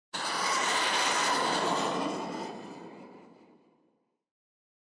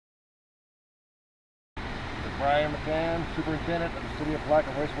McCann, Superintendent of the City of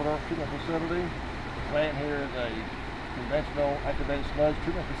Palatka Wastewater Treatment Facility. The plant here is a conventional activated sludge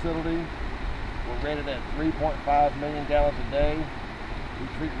treatment facility. We're rated at 3.5 million gallons a day. We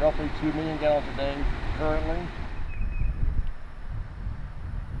treat roughly 2 million gallons a day currently.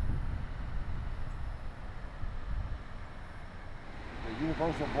 The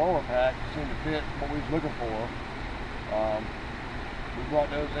universal blower pack seemed to fit what we was looking for. We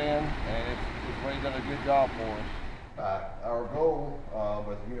brought those in, and it's really done a good job for us. Our goal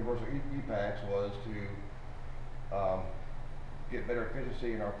with universal EE-PACs was to get better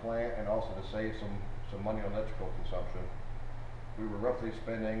efficiency in our plant and also to save some money on electrical consumption. We were roughly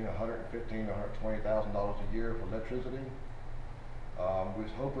spending $115,000 to $120,000 a year for electricity. We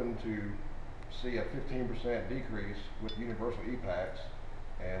was hoping to see a 15% decrease with universal EE-PACs,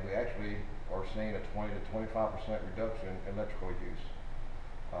 and we actually are seeing a 20 to 25% reduction in electrical use.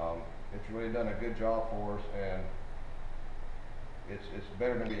 It's really done a good job for us, and it's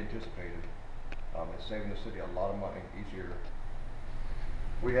better than we anticipated. It's saving the city a lot of money each year.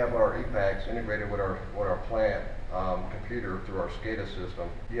 We have our EE-PACs integrated with our plant computer through our SCADA system.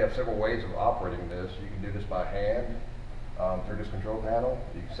 You have several ways of operating this. You can do this by hand through this control panel.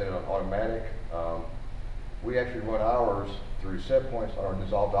 You can set it on automatic. We actually run ours through set points on our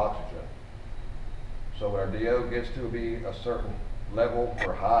dissolved oxygen. So when our DO gets to be a certain level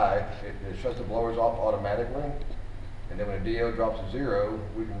or high, it shuts the blowers off automatically. And then when the DO drops to 0,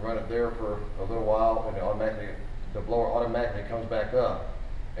 we can run it there for a little while, and the blower automatically comes back up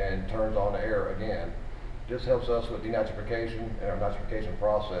and turns on the air again. This helps us with denitrification and our nitrification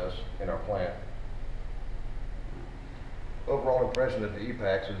process in our plant. Overall impression of the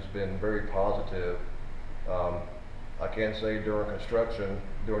EE-PACs has been very positive. I can say during construction,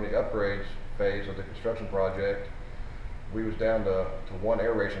 during the upgrades phase of the construction project, we was down to 1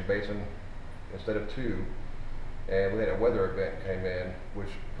 aeration basin instead of 2, and we had a weather event came in which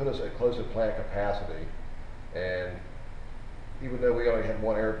put us at close to plant capacity. And even though we only had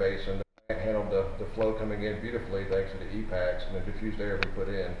 1 air basin, the plant handled the flow coming in beautifully thanks to the EE-PACs and the diffused air we put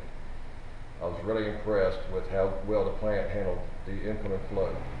in. I was really impressed with how well the plant handled the incoming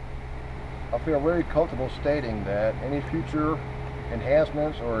flow. I feel very comfortable stating that any future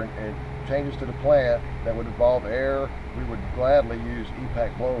enhancements or changes to the plant that would involve air, we would gladly use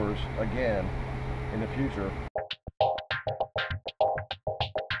EE-PAC blowers again in the future.